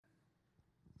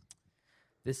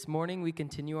This morning, we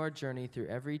continue our journey through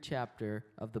every chapter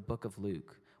of the book of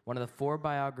Luke, one of the 4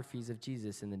 biographies of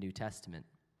Jesus in the New Testament.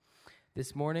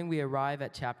 This morning, we arrive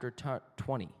at chapter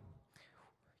 20.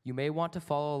 You may want to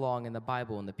follow along in the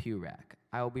Bible in the pew rack.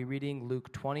 I will be reading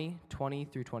Luke 20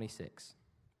 through 26.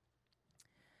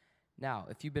 Now,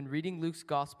 if you've been reading Luke's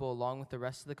gospel along with the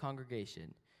rest of the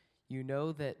congregation, you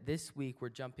know that this week we're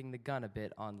jumping the gun a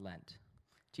bit on Lent.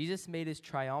 Jesus made his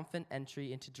triumphant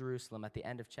entry into Jerusalem at the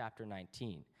end of chapter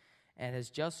 19 and has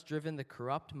just driven the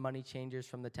corrupt money changers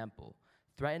from the temple.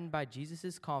 Threatened by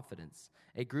Jesus' confidence,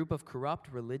 a group of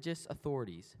corrupt religious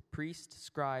authorities, priests,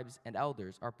 scribes, and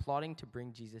elders are plotting to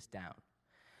bring Jesus down.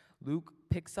 Luke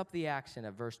picks up the action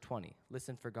at verse 20.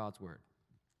 Listen for God's word.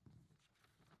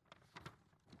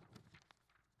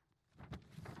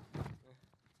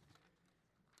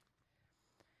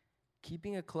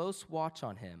 Keeping a close watch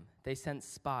on him, they sent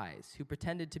spies who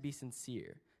pretended to be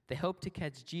sincere. They hoped to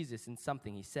catch Jesus in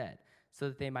something he said, so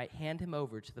that they might hand him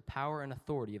over to the power and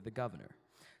authority of the governor.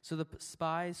 So the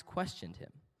spies questioned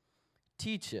him.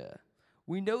 "Teacher,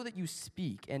 we know that you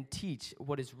speak and teach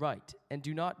what is right, and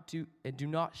do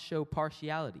not show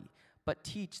partiality, but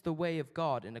teach the way of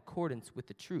God in accordance with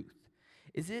the truth.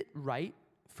 Is it right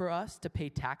for us to pay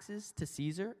taxes to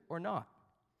Caesar or not?"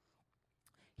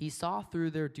 He saw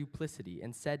through their duplicity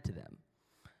and said to them,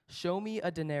 "Show me a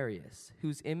denarius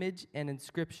whose image and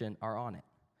inscription are on it."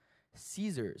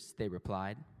 "Caesar's," they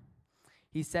replied.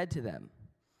 He said to them,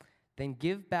 "Then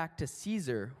give back to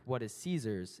Caesar what is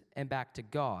Caesar's, and back to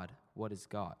God what is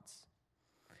God's."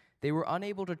 They were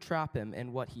unable to trap him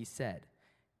in what he said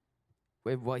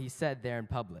there in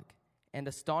public, and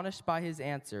astonished by his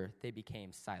answer, they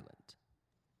became silent.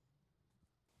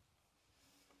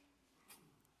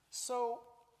 So,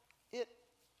 it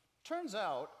turns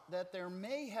out that there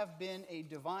may have been a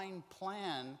divine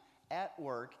plan at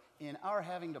work in our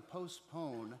having to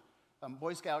postpone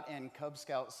Boy Scout and Cub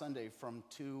Scout Sunday from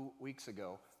 2 weeks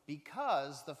ago,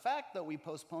 because the fact that we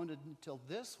postponed it until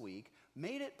this week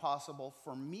made it possible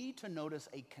for me to notice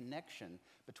a connection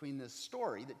between this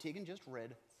story that Tegan just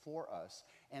read for us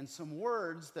and some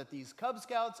words that these Cub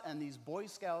Scouts and these Boy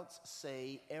Scouts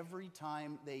say every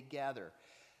time they gather.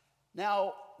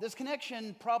 Now, this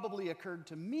connection probably occurred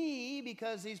to me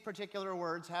because these particular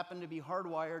words happen to be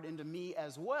hardwired into me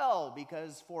as well,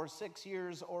 because for 6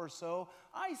 years or so,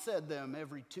 I said them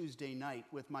every Tuesday night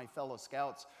with my fellow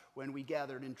scouts when we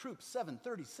gathered in Troop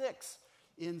 736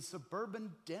 in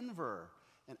suburban Denver.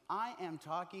 And I am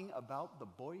talking about the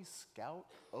Boy Scout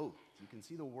oath. You can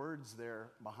see the words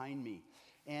there behind me.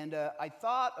 And I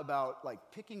thought about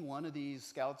picking one of these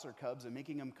Scouts or Cubs and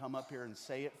making them come up here and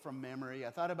say it from memory.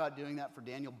 I thought about doing that for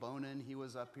Daniel Bonin. He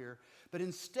was up here. But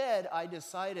instead, I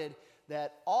decided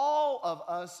that all of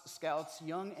us Scouts,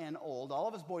 young and old, all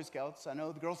of us Boy Scouts, I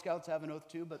know the Girl Scouts have an oath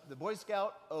too, but the Boy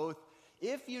Scout oath,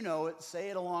 if you know it, say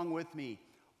it along with me.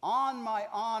 "On my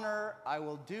honor, I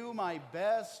will do my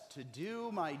best to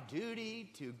do my duty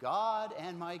to God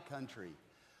and my country,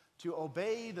 to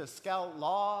obey the Scout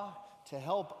law, to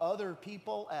help other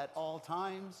people at all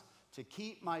times, to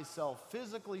keep myself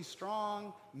physically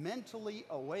strong, mentally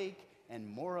awake, and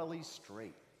morally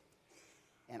straight."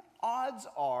 And odds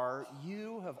are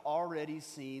you have already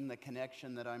seen the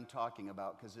connection that I'm talking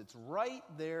about, because it's right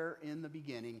there in the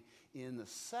beginning, in the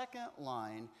second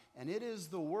line, and it is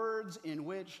the words in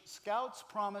which Scouts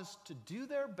promise to do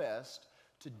their best,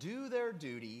 to do their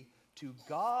duty to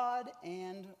God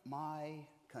and my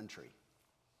country.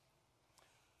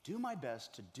 Do my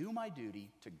best to do my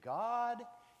duty to God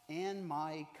and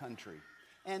my country.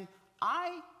 And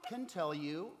I can tell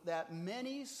you that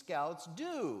many Scouts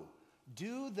do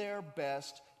their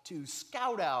best to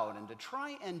scout out and to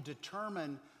try and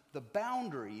determine the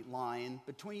boundary line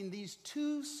between these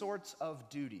two sorts of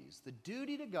duties, the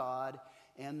duty to God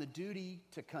and the duty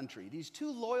to country. These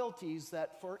two loyalties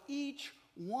that for each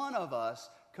one of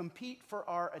us compete for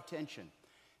our attention.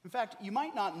 In fact, you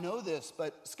might not know this,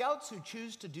 but Scouts who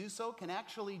choose to do so can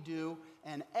actually do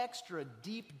an extra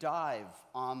deep dive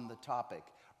on the topic,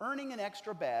 earning an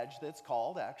extra badge that's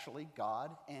called actually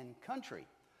God and Country.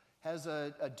 Has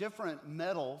a different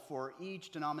medal for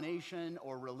each denomination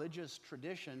or religious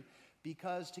tradition,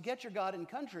 because to get your God and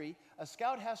Country, a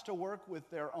Scout has to work with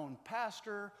their own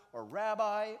pastor or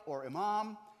rabbi or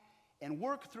imam and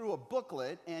work through a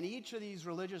booklet, and each of these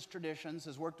religious traditions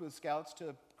has worked with Scouts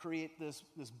to create this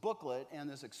booklet and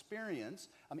this experience,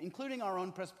 including our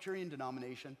own Presbyterian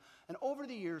denomination. And over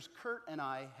the years, Kurt and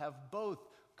I have both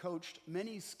coached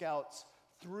many Scouts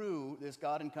through this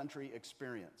God and Country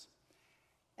experience.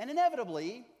 And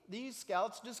inevitably, these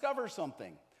Scouts discover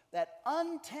something. that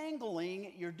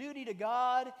untangling your duty to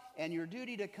God and your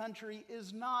duty to country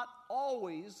is not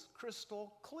always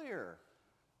crystal clear.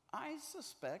 I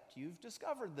suspect you've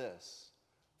discovered this.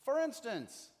 For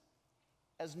instance,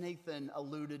 as Nathan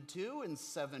alluded to, in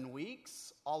 7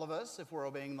 weeks, all of us, if we're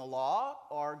obeying the law,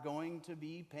 are going to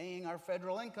be paying our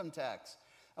federal income tax.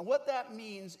 And what that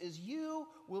means is you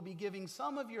will be giving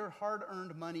some of your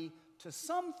hard-earned money to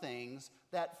some things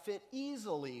that fit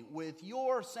easily with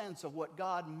your sense of what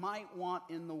God might want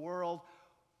in the world,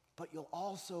 but you'll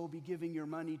also be giving your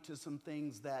money to some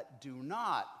things that do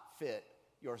not fit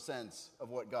your sense of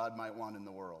what God might want in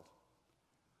the world.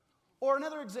 Or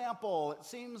another example, it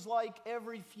seems like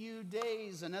every few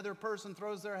days another person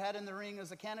throws their hat in the ring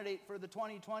as a candidate for the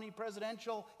 2020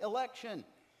 presidential election.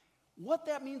 What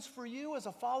that means for you as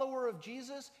a follower of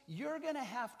Jesus, you're going to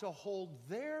have to hold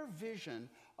their vision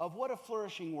of what a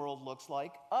flourishing world looks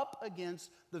like up against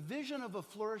the vision of a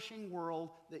flourishing world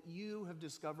that you have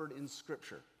discovered in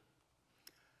Scripture.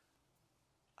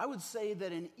 I would say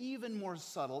that an even more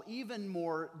subtle, even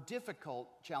more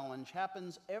difficult challenge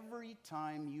happens every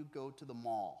time you go to the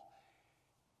mall.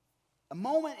 A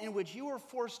moment in which you are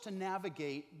forced to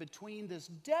navigate between this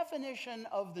definition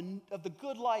of the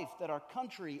good life that our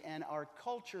country and our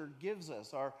culture gives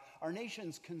us, our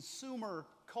nation's consumer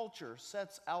culture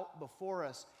sets out before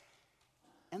us,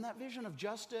 and that vision of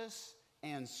justice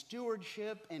and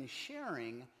stewardship and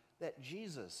sharing that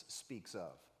Jesus speaks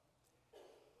of.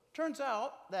 Turns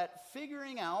out that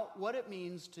figuring out what it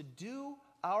means to do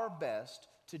our best,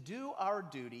 to do our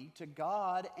duty to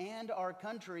God and our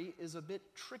country is a bit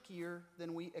trickier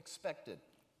than we expected.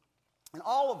 And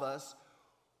all of us,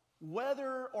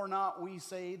 whether or not we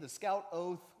say the Scout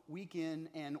Oath week in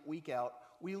and week out,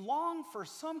 we long for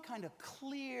some kind of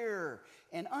clear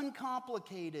and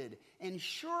uncomplicated and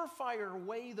surefire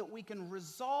way that we can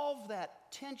resolve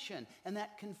that tension and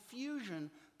that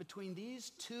confusion between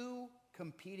these two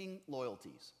competing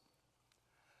loyalties.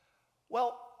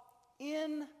 Well,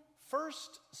 in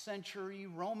first century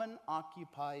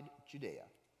Roman-occupied Judea,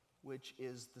 which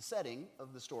is the setting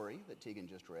of the story that Tegan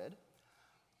just read,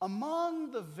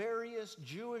 among the various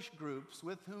Jewish groups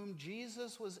with whom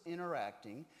Jesus was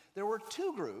interacting, there were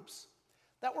two groups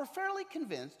that were fairly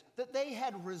convinced that they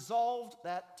had resolved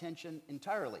that tension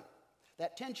entirely.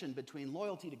 That tension between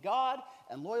loyalty to God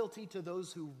and loyalty to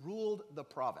those who ruled the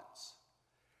province.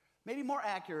 Maybe more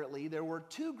accurately, there were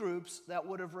two groups that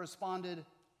would have responded,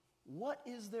 what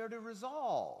is there to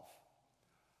resolve?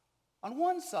 On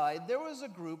one side, there was a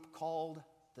group called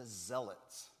the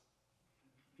Zealots.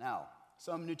 Now,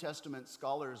 some New Testament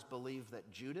scholars believe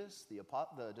that Judas,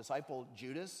 the disciple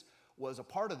Judas, was a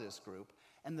part of this group,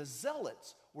 and the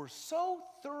Zealots were so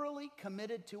thoroughly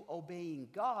committed to obeying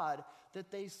God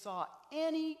that they saw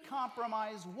any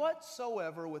compromise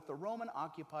whatsoever with the Roman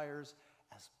occupiers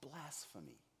as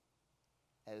blasphemy,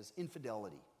 as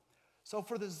infidelity. So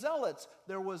for the Zealots,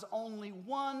 there was only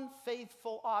one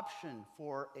faithful option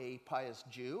for a pious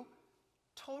Jew: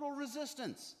 total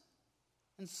resistance.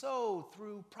 And so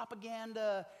through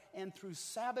propaganda and through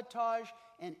sabotage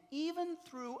and even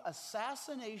through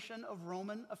assassination of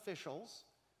Roman officials,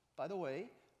 by the way,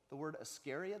 the word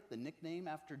Iscariot, the nickname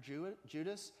after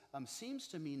Judas, seems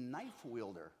to mean knife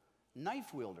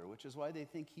wielder, which is why they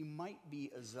think he might be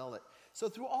a zealot. So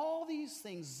through all these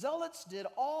things, zealots did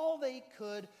all they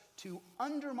could to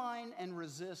undermine and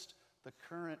resist the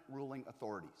current ruling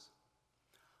authorities.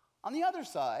 On the other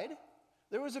side,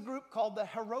 there was a group called the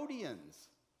Herodians.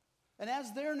 And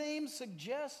as their name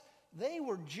suggests, they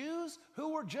were Jews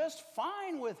who were just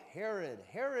fine with Herod.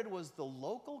 Herod was the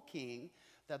local king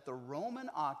that the Roman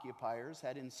occupiers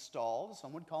had installed,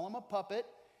 some would call him a puppet,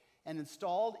 and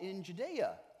installed in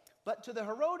Judea. But to the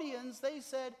Herodians, they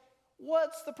said,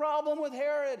 what's the problem with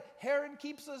Herod? Herod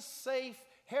keeps us safe.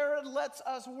 Herod lets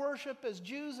us worship as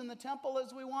Jews in the temple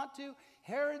as we want to.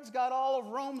 Herod's got all of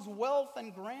Rome's wealth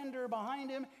and grandeur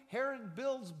behind him. Herod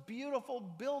builds beautiful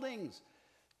buildings.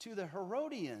 To the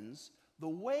Herodians, the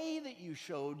way that you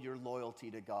showed your loyalty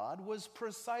to God was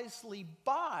precisely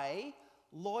by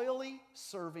loyally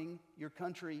serving your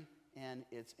country and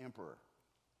its emperor.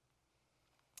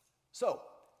 So,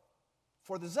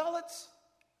 for the Zealots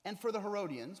and for the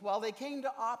Herodians, while they came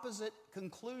to opposite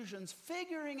conclusions,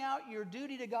 figuring out your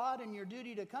duty to God and your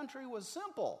duty to country was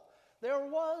simple. There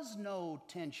was no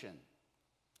tension.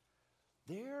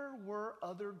 There were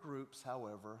other groups,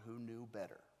 however, who knew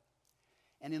better.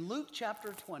 And in Luke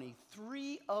chapter 20,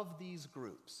 3 of these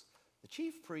groups, the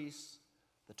chief priests,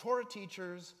 the Torah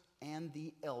teachers, and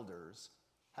the elders,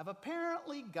 have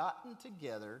apparently gotten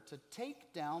together to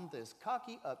take down this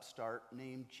cocky upstart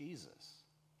named Jesus.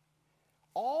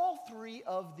 All three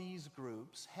of these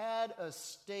groups had a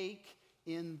stake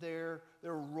in their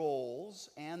roles,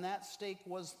 and that stake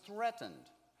was threatened.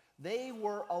 They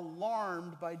were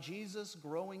alarmed by Jesus'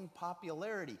 growing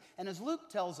popularity. And as Luke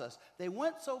tells us, they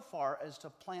went so far as to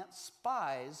plant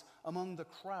spies among the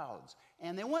crowds.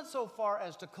 And they went so far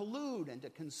as to collude and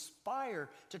to conspire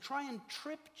to try and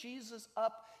trip Jesus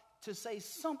up to say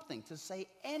something, to say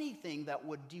anything that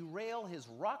would derail his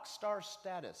rock star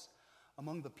status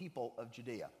among the people of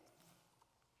Judea.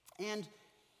 And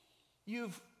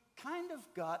you've kind of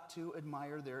got to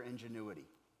admire their ingenuity.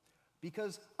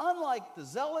 Because unlike the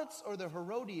Zealots or the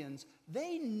Herodians,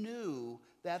 they knew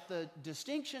that the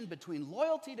distinction between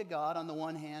loyalty to God on the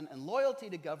one hand and loyalty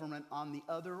to government on the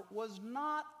other was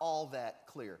not all that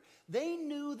clear. They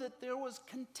knew that there was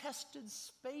contested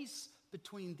space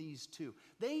between these two.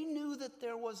 They knew that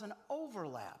there was an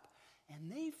overlap.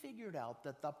 And they figured out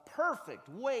that the perfect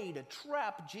way to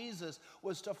trap Jesus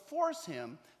was to force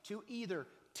him to either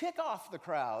tick off the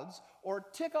crowds or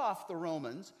tick off the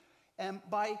Romans, and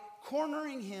by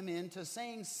cornering him into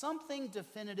saying something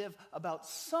definitive about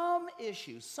some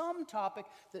issue, some topic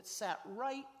that sat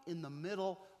right in the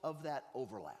middle of that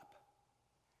overlap.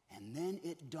 And then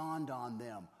it dawned on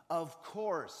them, of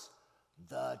course,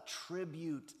 the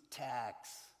tribute tax.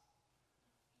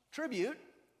 Tribute,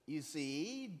 you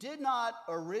see, did not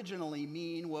originally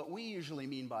mean what we usually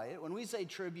mean by it. When we say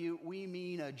tribute, we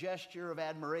mean a gesture of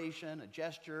admiration, a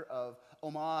gesture of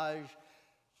homage.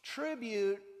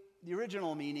 Tribute, the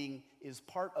original meaning, is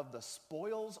part of the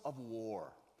spoils of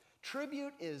war.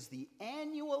 Tribute is the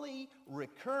annually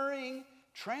recurring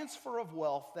transfer of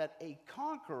wealth that a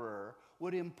conqueror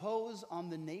would impose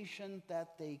on the nation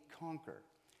that they conquer.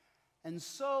 And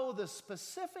so the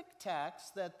specific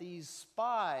tax that these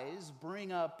spies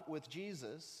bring up with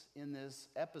Jesus in this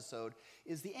episode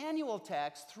is the annual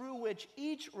tax through which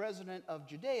each resident of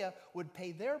Judea would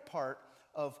pay their part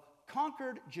of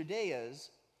conquered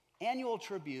Judea's annual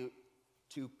tribute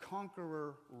to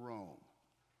conqueror Rome.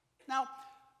 Now,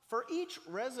 for each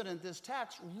resident, this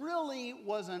tax really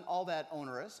wasn't all that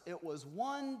onerous. It was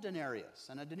 1 denarius,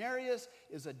 and a denarius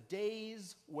is a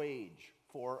day's wage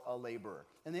for a laborer.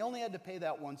 And they only had to pay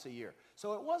that once a year.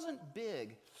 So it wasn't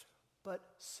big, but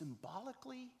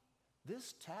symbolically,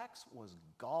 this tax was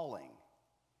galling.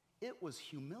 It was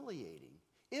humiliating.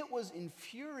 It was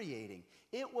infuriating.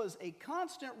 It was a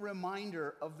constant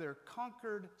reminder of their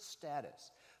conquered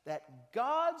status, that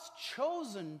God's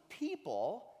chosen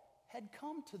people had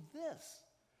come to this,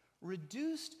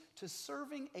 reduced to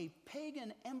serving a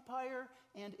pagan empire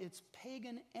and its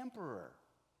pagan emperor.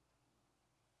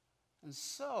 And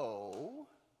so,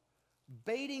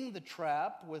 baiting the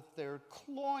trap with their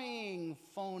cloying,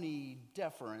 phony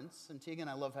deference, and Tegan,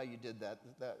 I love how you did that.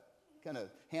 That kind of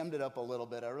hammed it up a little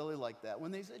bit. I really like that.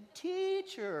 When they said,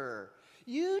 "Teacher,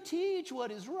 you teach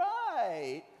what is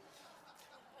right."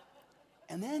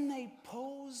 And then they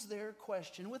pose their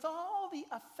question with all the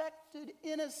affected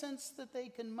innocence that they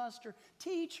can muster.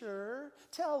 "Teacher,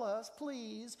 tell us,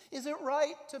 please, is it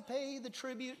right to pay the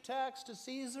tribute tax to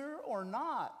Caesar or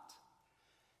not?"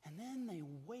 And then they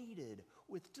waited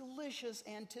with delicious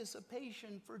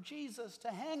anticipation for Jesus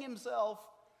to hang himself.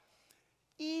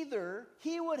 Either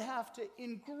he would have to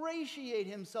ingratiate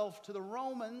himself to the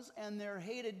Romans and their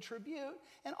hated tribute,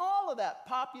 and all of that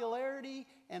popularity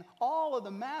and all of the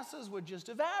masses would just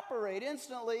evaporate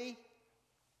instantly,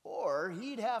 or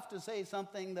he'd have to say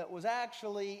something that was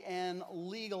actually and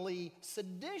legally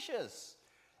seditious.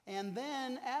 And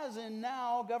then, as in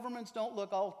now, governments don't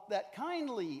look all that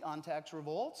kindly on tax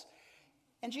revolts.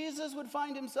 And Jesus would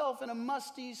find himself in a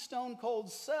musty,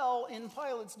 stone-cold cell in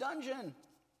Pilate's dungeon.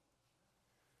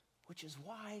 Which is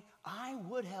why I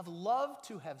would have loved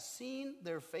to have seen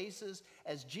their faces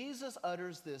as Jesus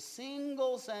utters this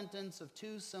single sentence of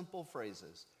 2 simple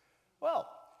phrases. Well,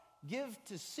 give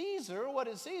to Caesar what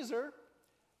is Caesar,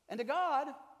 and to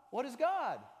God what is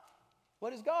God.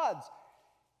 What is God's?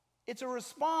 It's a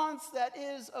response that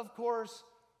is, of course,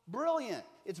 brilliant.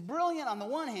 It's brilliant on the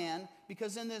one hand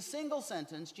because in this single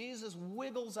sentence, Jesus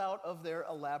wiggles out of their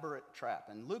elaborate trap.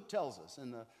 And Luke tells us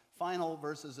in the final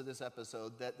verses of this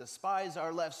episode that the spies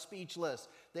are left speechless.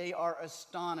 They are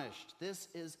astonished. This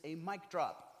is a mic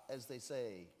drop, as they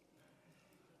say.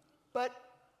 But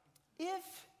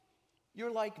if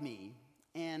you're like me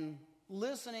and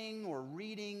listening or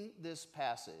reading this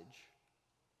passage,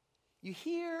 you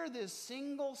hear this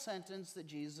single sentence that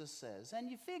Jesus says, and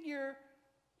you figure,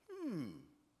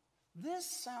 this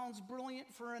sounds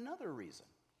brilliant for another reason.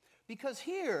 Because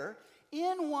here,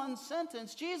 in one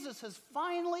sentence, Jesus has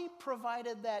finally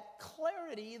provided that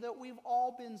clarity that we've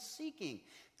all been seeking.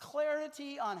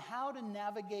 Clarity on how to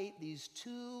navigate these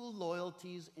two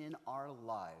loyalties in our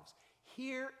lives.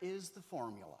 Here is the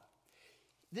formula.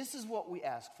 This is what we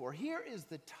ask for. Here is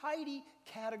the tidy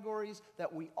categories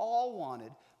that we all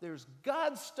wanted. There's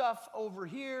God's stuff over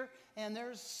here, and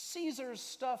there's Caesar's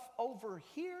stuff over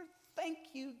here. Thank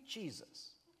you,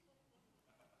 Jesus.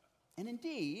 And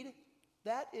indeed,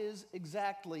 that is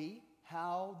exactly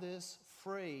how this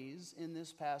phrase in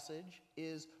this passage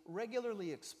is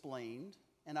regularly explained,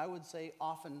 and I would say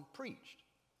often preached.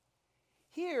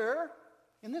 Here,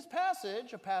 in this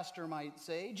passage, a pastor might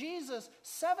say, Jesus,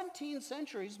 17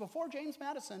 centuries before James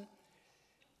Madison,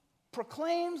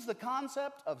 proclaims the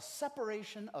concept of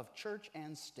separation of church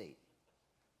and state.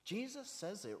 Jesus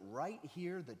says it right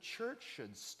here. The church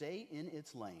should stay in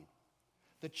its lane.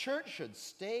 The church should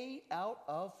stay out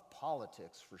of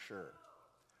politics for sure.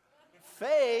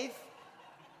 Faith,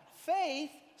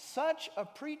 such a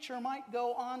preacher might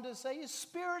go on to say, is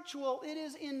spiritual. It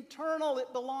is internal.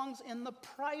 It belongs in the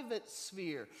private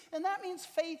sphere. And that means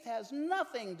faith has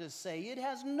nothing to say. It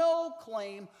has no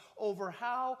claim over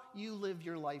how you live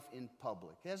your life in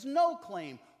public. It has no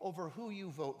claim over who you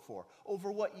vote for,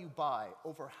 over what you buy,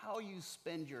 over how you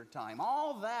spend your time.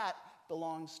 All that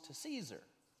belongs to Caesar.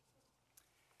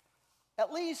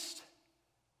 At least,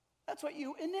 that's what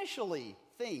you initially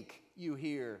think you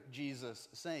hear Jesus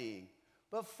saying.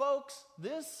 But folks,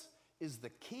 this is the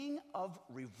king of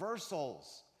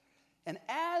reversals. And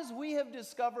as we have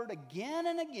discovered again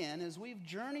and again as we've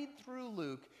journeyed through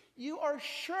Luke, you are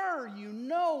sure you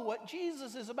know what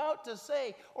Jesus is about to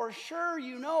say, or sure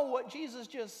you know what Jesus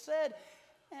just said,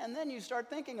 and then you start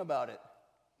thinking about it.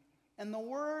 And the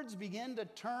words begin to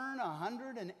turn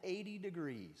 180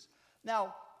 degrees.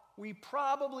 Now, we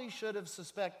probably should have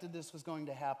suspected this was going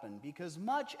to happen, because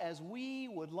much as we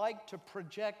would like to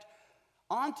project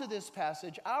onto this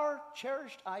passage our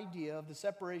cherished idea of the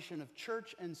separation of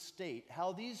church and state,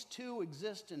 how these two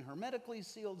exist in hermetically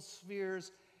sealed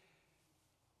spheres,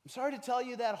 I'm sorry to tell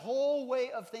you that whole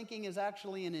way of thinking is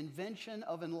actually an invention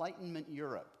of Enlightenment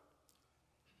Europe.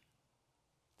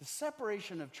 The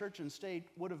separation of church and state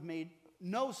would have made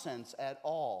no sense at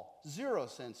all, zero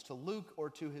sense to Luke or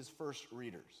to his first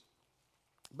readers.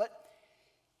 But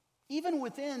even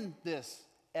within this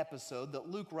episode that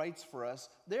Luke writes for us,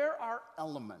 there are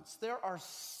elements, there are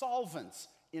solvents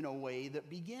in a way that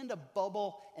begin to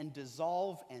bubble and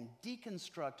dissolve and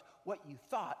deconstruct what you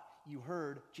thought you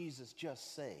heard Jesus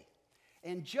just say.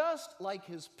 And just like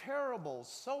his parables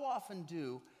so often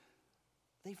do,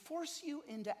 they force you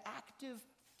into active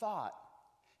thought,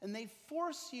 and they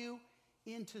force you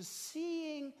into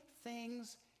seeing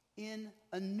things in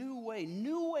a new way.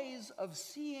 New ways of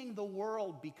seeing the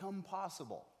world become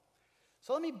possible.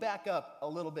 So let me back up a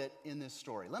little bit in this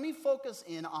story. Let me focus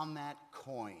in on that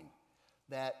coin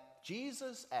that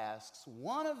Jesus asks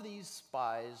one of these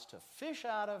spies to fish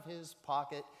out of his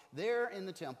pocket there in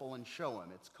the temple and show him.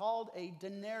 It's called a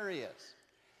denarius.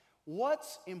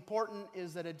 What's important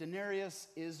is that a denarius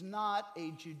is not a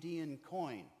Judean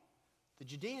coin. The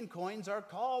Judean coins are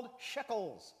called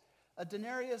shekels. A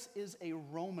denarius is a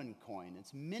Roman coin.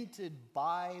 It's minted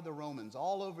by the Romans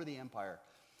all over the empire.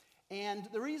 And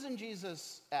the reason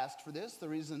Jesus asked for this, the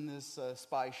reason this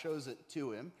spy shows it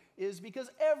to him, is because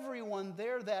everyone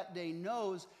there that day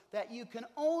knows that you can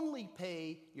only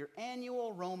pay your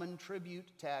annual Roman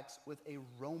tribute tax with a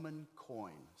Roman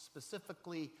coin,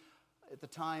 specifically at the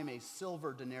time a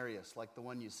silver denarius like the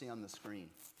one you see on the screen.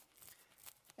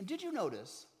 And did you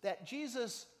notice that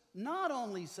Jesus not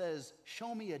only says,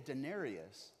 "Show me a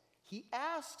denarius," he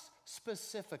asks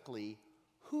specifically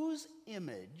whose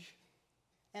image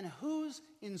and whose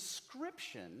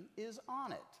inscription is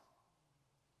on it?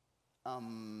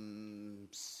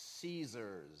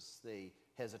 Caesar's, they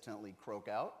hesitantly croak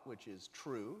out, which is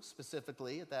true.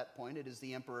 Specifically, at that point, it is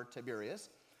the Emperor Tiberius.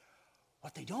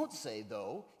 What they don't say,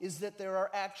 though, is that there are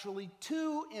actually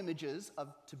two images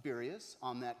of Tiberius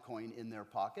on that coin in their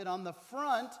pocket. On the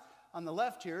front, on the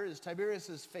left here, is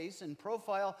Tiberius's face in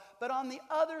profile, but on the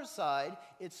other side,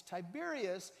 it's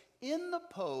Tiberius in the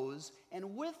pose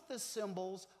and with the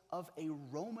symbols of a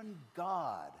Roman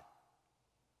god.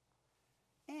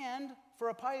 And for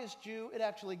a pious Jew, it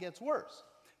actually gets worse,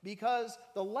 because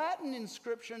the Latin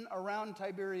inscription around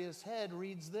Tiberius' head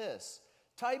reads this: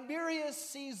 Tiberius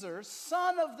Caesar,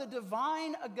 son of the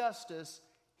divine Augustus,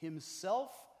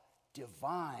 himself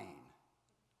divine.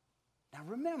 Now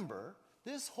remember,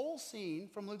 this whole scene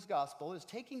from Luke's gospel is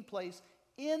taking place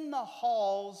in the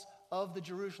halls of the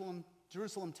Jerusalem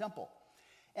temple.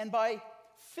 And by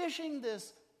fishing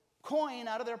this coin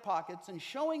out of their pockets and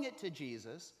showing it to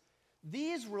Jesus,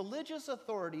 these religious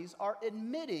authorities are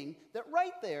admitting that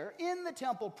right there in the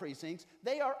temple precincts,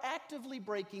 they are actively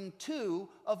breaking 2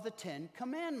 of the 10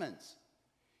 commandments.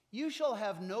 You shall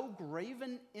have no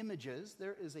graven images.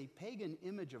 There is a pagan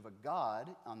image of a god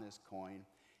on this coin.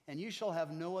 And you shall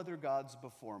have no other gods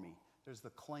before me. There's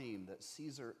the claim that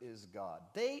Caesar is God.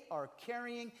 They are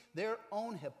carrying their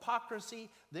own hypocrisy,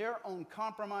 their own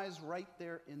compromise right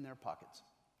there in their pockets.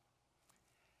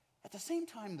 At the same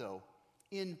time, though,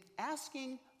 in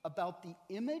asking about the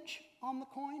image on the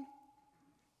coin,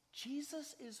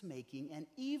 Jesus is making an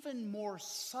even more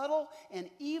subtle and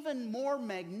even more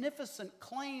magnificent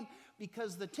claim,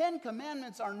 because the 10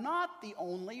 Commandments are not the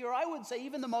only, or I would say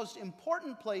even the most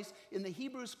important place in the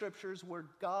Hebrew Scriptures where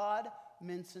God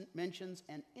mentions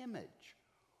an image.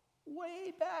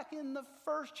 Way back in the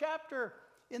first chapter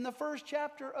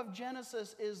of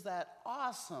Genesis is that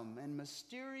awesome and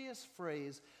mysterious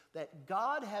phrase that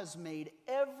God has made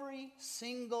every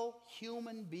single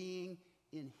human being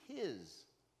in His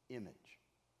image.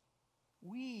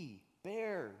 We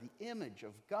bear the image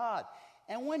of God.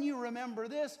 And when you remember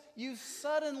this, you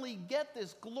suddenly get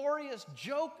this glorious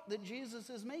joke that Jesus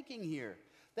is making here.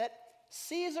 That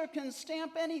Caesar can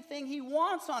stamp anything he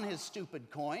wants on his stupid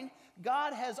coin.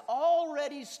 God has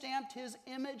already stamped His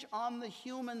image on the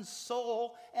human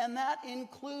soul, and that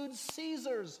includes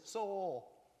Caesar's soul.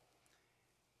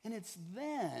 And it's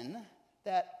then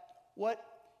that what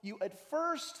you at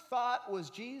first thought was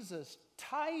Jesus'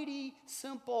 tidy,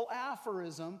 simple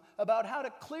aphorism about how to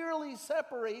clearly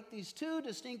separate these 2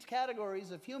 distinct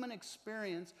categories of human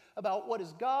experience about what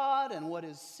is God and what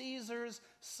is Caesar's,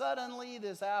 suddenly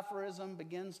this aphorism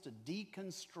begins to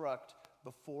deconstruct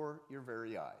before your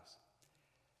very eyes.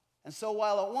 And so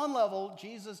while at one level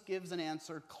Jesus gives an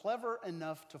answer clever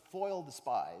enough to foil the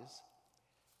spies,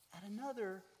 at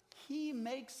another He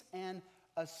makes an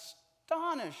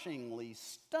astonishingly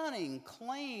stunning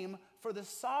claim for the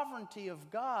sovereignty of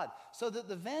God, so that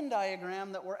the Venn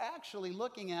diagram that we're actually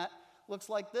looking at looks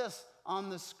like this on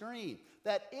the screen.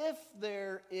 That if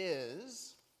there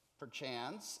is,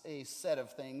 perchance, a set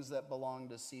of things that belong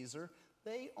to Caesar,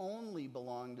 they only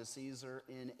belong to Caesar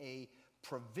in a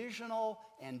provisional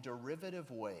and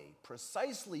derivative way,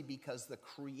 precisely because the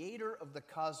creator of the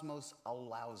cosmos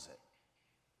allows it.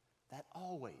 That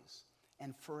always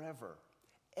and forever,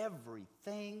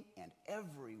 everything and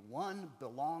everyone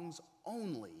belongs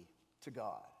only to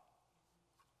God.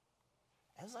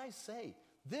 As I say,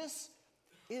 this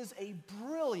is a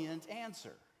brilliant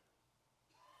answer.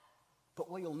 But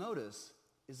what you'll notice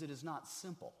is it is not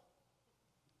simple.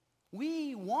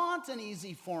 We want an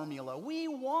easy formula. We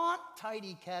want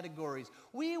tidy categories.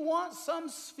 We want some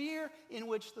sphere in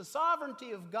which the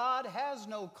sovereignty of God has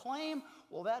no claim.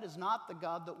 Well, that is not the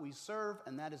God that we serve,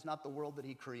 and that is not the world that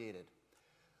He created.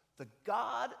 The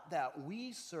God that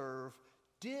we serve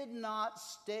did not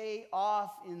stay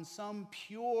off in some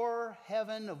pure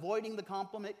heaven, avoiding the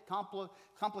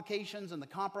complications and the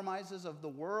compromises of the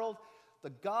world.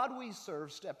 The God we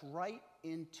serve stepped right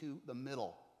into the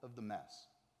middle of the mess,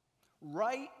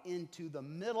 right into the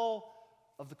middle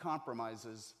of the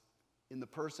compromises in the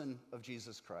person of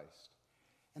Jesus Christ.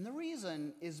 And the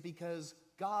reason is because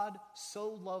God so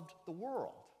loved the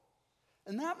world.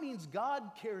 And that means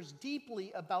God cares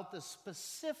deeply about the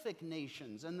specific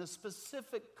nations and the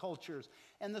specific cultures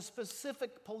and the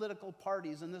specific political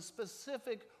parties and the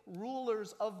specific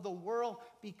rulers of the world,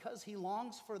 because He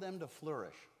longs for them to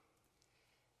flourish.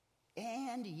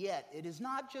 And yet, it is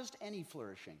not just any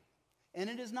flourishing. And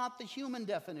it is not the human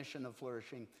definition of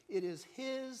flourishing. It is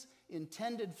His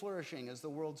intended flourishing as the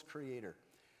world's creator.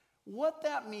 What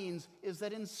that means is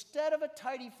that instead of a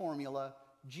tidy formula,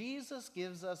 Jesus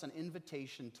gives us an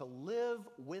invitation to live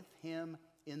with Him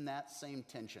in that same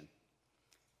tension,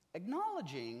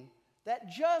 acknowledging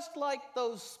that just like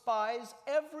those spies,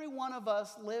 every one of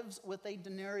us lives with a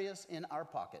denarius in our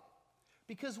pocket,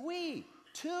 because we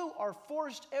too are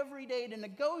forced every day to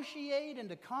negotiate and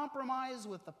to compromise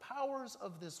with the powers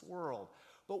of this world.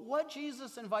 But what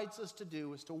Jesus invites us to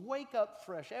do is to wake up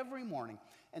fresh every morning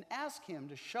and ask Him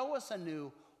to show us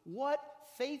anew what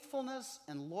faithfulness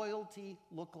and loyalty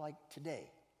look like today.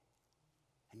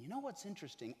 And you know what's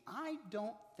interesting? I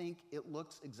don't think it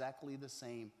looks exactly the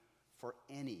same for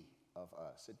any of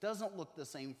us. It doesn't look the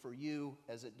same for you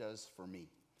as it does for me.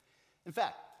 In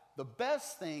fact, the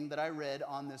best thing that I read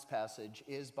on this passage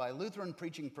is by Lutheran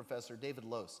preaching professor David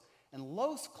Lose. And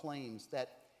Lose claims that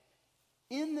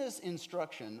in this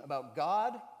instruction about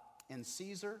God and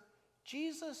Caesar,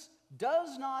 Jesus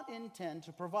does not intend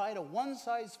to provide a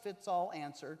one-size-fits-all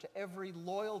answer to every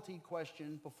loyalty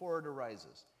question before it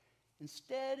arises.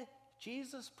 Instead,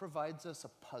 Jesus provides us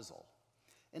a puzzle.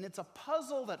 And it's a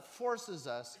puzzle that forces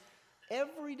us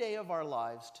every day of our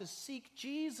lives to seek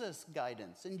Jesus'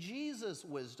 guidance and Jesus'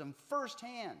 wisdom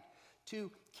firsthand,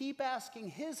 to keep asking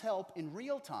his help in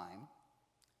real time.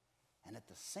 And at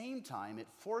the same time, it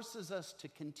forces us to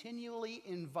continually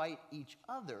invite each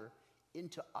other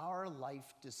into our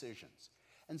life decisions.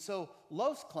 And so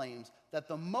Loth claims that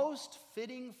the most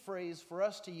fitting phrase for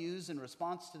us to use in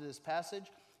response to this passage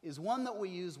is one that we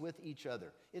use with each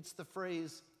other. It's the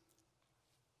phrase,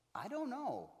 "I don't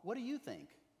know. What do you think?"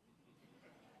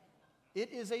 It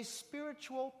is a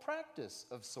spiritual practice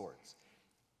of sorts,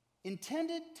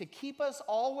 intended to keep us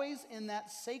always in that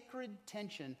sacred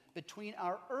tension between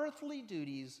our earthly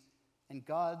duties and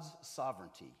God's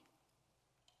sovereignty.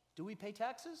 Do we pay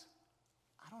taxes?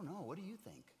 I don't know. What do you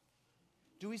think?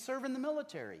 Do we serve in the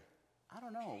military? I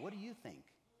don't know. What do you think?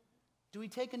 Do we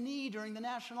take a knee during the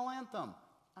national anthem?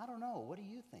 I don't know. What do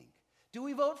you think? Do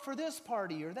we vote for this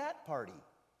party or that party?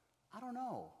 I don't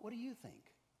know. What do you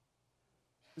think?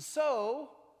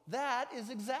 So, that is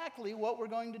exactly what we're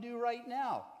going to do right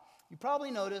now. You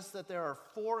probably noticed that there are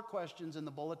 4 questions in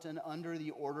the bulletin under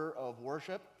the order of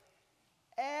worship.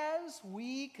 As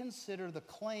we consider the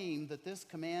claim that this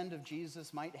command of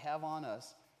Jesus might have on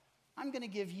us, I'm going to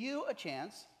give you a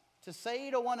chance to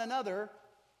say to one another,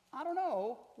 I don't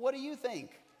know, what do you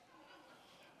think?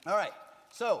 All right,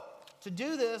 so to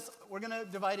do this, we're going to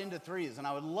divide into 3s. And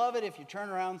I would love it if you turn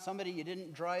around somebody you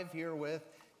didn't drive here with,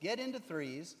 get into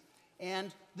 3s.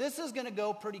 And this is going to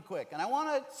go pretty quick. And I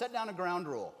want to set down a ground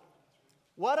rule.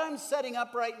 What I'm setting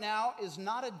up right now is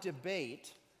not a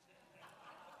debate.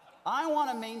 I want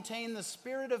to maintain the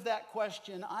spirit of that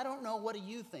question. I don't know, what do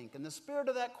you think? And the spirit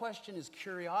of that question is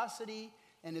curiosity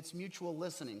and it's mutual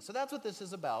listening. So that's what this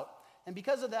is about. And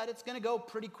because of that, it's going to go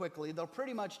pretty quickly. There'll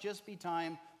pretty much just be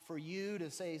time for you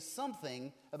to say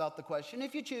something about the question,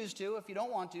 if you choose to. If you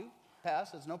don't want to,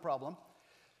 pass, it's no problem.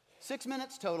 6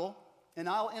 minutes total, and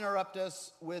I'll interrupt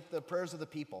us with the prayers of the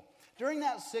people. During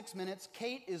that 6 minutes,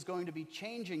 Kate is going to be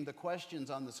changing the questions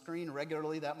on the screen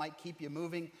regularly. That might keep you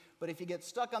moving. But if you get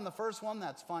stuck on the first one,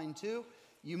 that's fine too.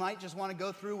 You might just want to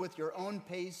go through with your own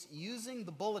pace using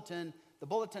the bulletin. The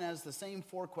bulletin has the same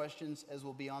 4 questions as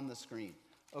will be on the screen.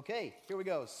 Okay, here we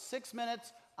go. 6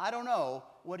 minutes. I don't know.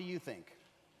 What do you think?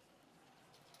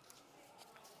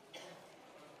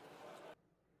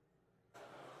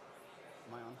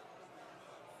 Am I on?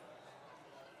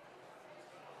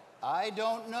 I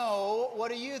don't know.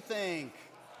 What do you think?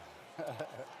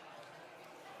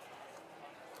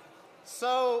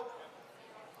 So,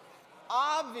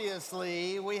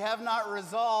 obviously, we have not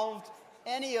resolved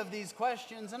any of these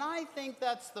questions, and I think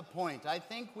that's the point. I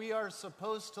think we are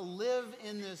supposed to live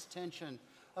in this tension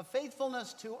of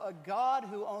faithfulness to a God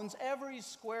who owns every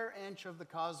square inch of the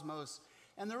cosmos,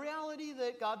 and the reality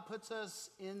that God puts us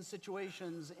in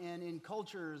situations and in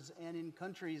cultures and in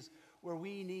countries where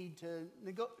we need to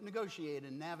negotiate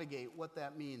and navigate what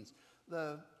that means.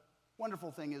 The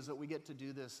wonderful thing is that we get to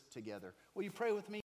do this together. Will you pray with me?